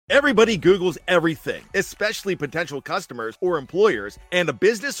Everybody Googles everything, especially potential customers or employers, and a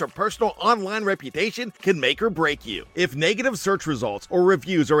business or personal online reputation can make or break you. If negative search results or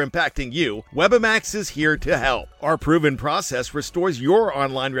reviews are impacting you, Webamax is here to help. Our proven process restores your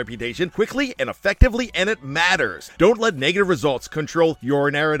online reputation quickly and effectively, and it matters. Don't let negative results control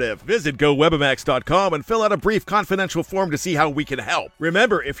your narrative. Visit GoWebamax.com and fill out a brief confidential form to see how we can help.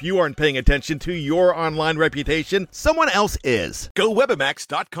 Remember, if you aren't paying attention to your online reputation, someone else is.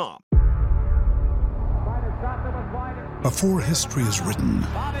 GoWebamax.com. Before history is written,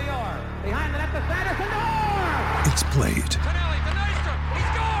 it's played.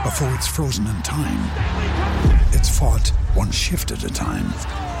 Before it's frozen in time, it's fought one shift at a time.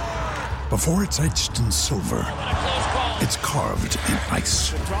 Before it's etched in silver, it's carved in ice.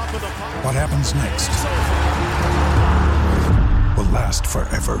 What happens next will last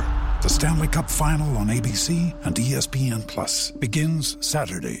forever. The Stanley Cup Final on ABC and ESPN Plus begins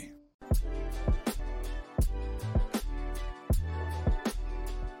Saturday.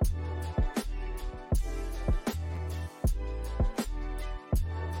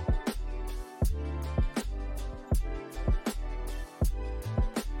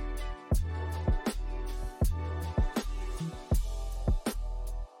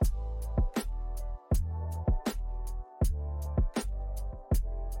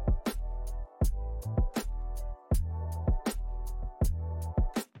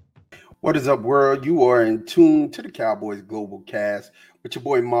 What is up, world? You are in tune to the Cowboys Global Cast with your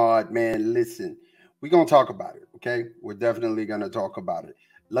boy Mod. Man, listen, we're going to talk about it, okay? We're definitely going to talk about it.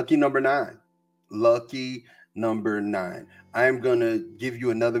 Lucky number 9. Lucky number 9. I am going to give you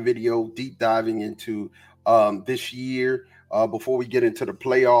another video deep diving into this year. Before we get into the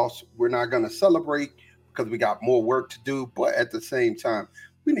playoffs, we're not going to celebrate because we got more work to do, but at the same time,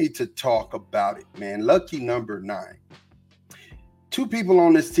 we need to talk about it, man. Lucky number 9. 2 people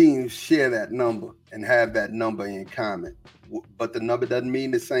on this team share that number and have that number in common, but the number doesn't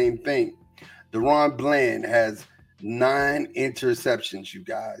mean the same thing. DaRon Bland has 9 interceptions, you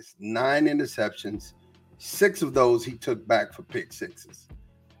guys. 9 interceptions. 6 of those he took back for pick sixes.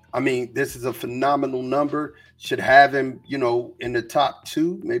 I mean, this is a phenomenal number. Should have him, in the top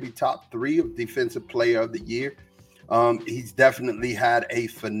 2, maybe top 3 of Defensive Player of the Year. He's definitely had a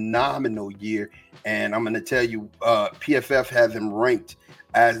phenomenal year, and I'm going to tell you, PFF has him ranked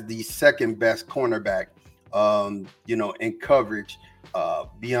as the second best cornerback, in coverage,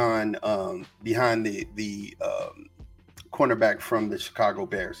 behind the cornerback from the Chicago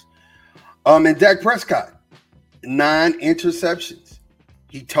Bears. And Dak Prescott, 9 interceptions.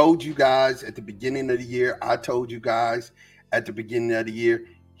 He told you guys at the beginning of the year, I told you guys at the beginning of the year,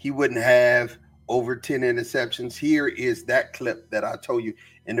 he wouldn't have over 10 interceptions. Here is that clip that I told you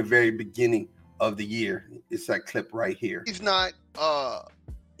in the very beginning of the year. It's that clip right here. He's not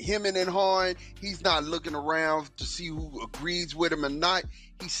hemming and hawing. He's not looking around to see who agrees with him or not.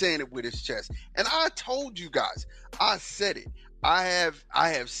 He's saying it with his chest. And I told you guys, I said it. I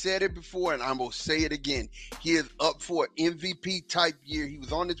have said it before, and I'm going to say it again. He is up for an MVP type year. He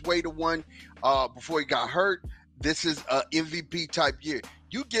was on his way to one before he got hurt. This is an MVP type year.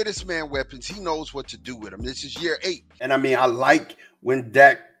 You get this man weapons. He knows what to do with them. This is year 8. And I mean, I like when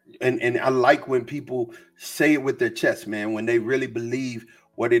Dak, and I like when people say it with their chest, man, when they really believe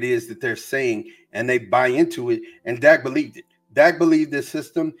what it is that they're saying and they buy into it. And Dak believed it. Dak believed this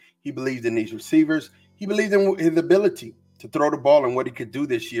system. He believed in these receivers. He believed in his ability to throw the ball and what he could do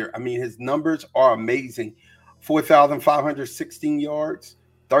this year. I mean, his numbers are amazing. 4,516 yards,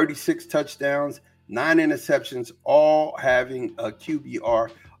 36 touchdowns, 9 interceptions, all having a QBR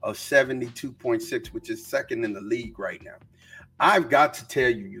of 72.6, which is second in the league right now. I've got to tell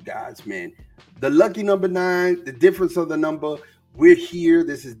you, you guys, man, the lucky number 9, the difference of the number, we're here.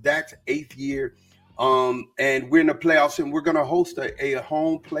 This is Dak's 8th year, and we're in the playoffs, and we're going to host a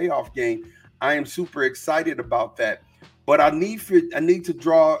home playoff game. I am super excited about that. But I need to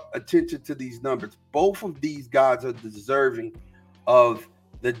draw attention to these numbers. Both of these guys are deserving of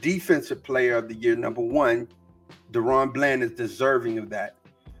the Defensive Player of the Year. Number 1, DaRon Bland is deserving of that.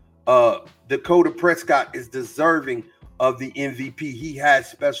 Dakota Prescott is deserving of the MVP. He has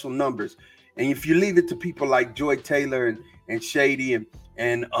special numbers. And if you leave it to people like Joy Taylor and Shady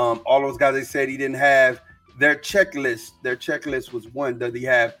and all those guys, they said he didn't have their checklist. Their checklist was 1. Does he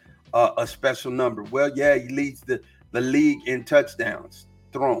have a special number? Well, yeah, he leads the league in touchdowns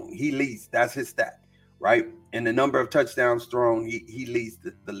thrown. He leads. That's his stat, right? And the number of touchdowns thrown, he leads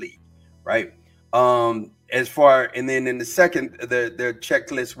the league, right? As far, and then in the second, the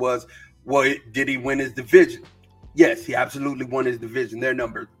checklist was, well, did he win his division? Yes, he absolutely won his division. They're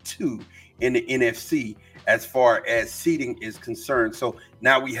number 2 in the NFC. as far as seeding is concerned. So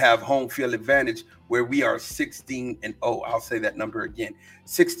now we have home field advantage where we are 16-0. I'll say that number again,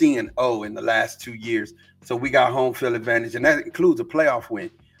 16-0 in the last 2 years. So we got home field advantage, and that includes a playoff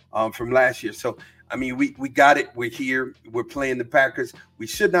win from last year. So, I mean, we got it. We're here. We're playing the Packers. We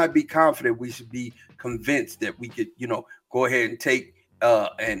should not be confident. We should be convinced that we could, go ahead and take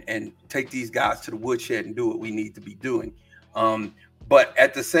take these guys to the woodshed and do what we need to be doing. But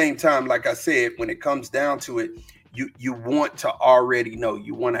at the same time, like I said, when it comes down to it, you want to already know,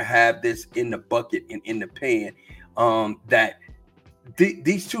 you want to have this in the bucket and in the pan, that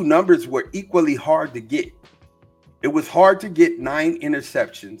these two numbers were equally hard to get. It was hard to get 9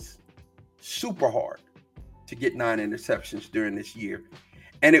 interceptions, super hard to get 9 interceptions during this year.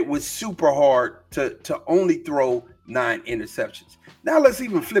 And it was super hard to only throw 9 interceptions. Now let's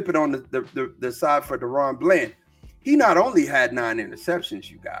even flip it on the side for DaRon Bland. He not only had 9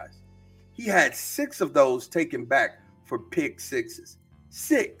 interceptions, you guys, he had 6 of those taken back for pick sixes.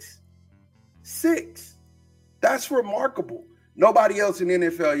 6. That's remarkable. Nobody else in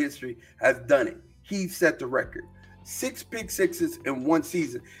NFL history has done it. He set the record. 6 pick sixes in one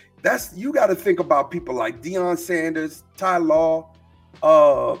season. You got to think about people like Deion Sanders, Ty Law,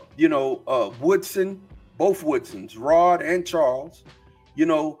 Woodson, both Woodsons, Rod and Charles,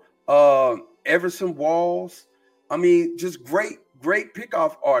 Everson Walls. I mean, just great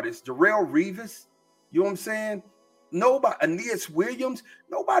pickoff artists. Darrelle Revis, you know what I'm saying? Nobody, Aeneas Williams,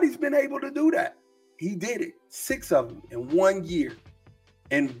 nobody's been able to do that. He did it. 6 of them in 1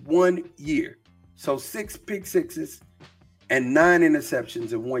 year. So 6 pick sixes and 9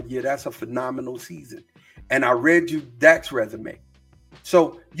 interceptions in 1 year. That's a phenomenal season. And I read you Dak's resume.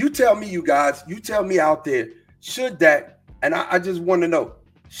 So you tell me, you guys, you tell me out there, should Dak, and I just want to know,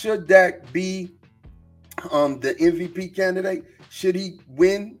 should Dak be the MVP candidate? Should he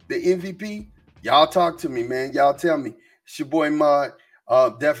win the MVP? Y'all talk to me, man. Y'all tell me. It's your boy Mod.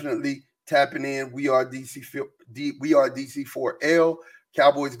 Definitely tapping in. We are DC4L,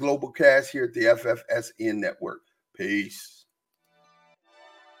 Cowboys Global Cast here at the FFSN Network. Peace.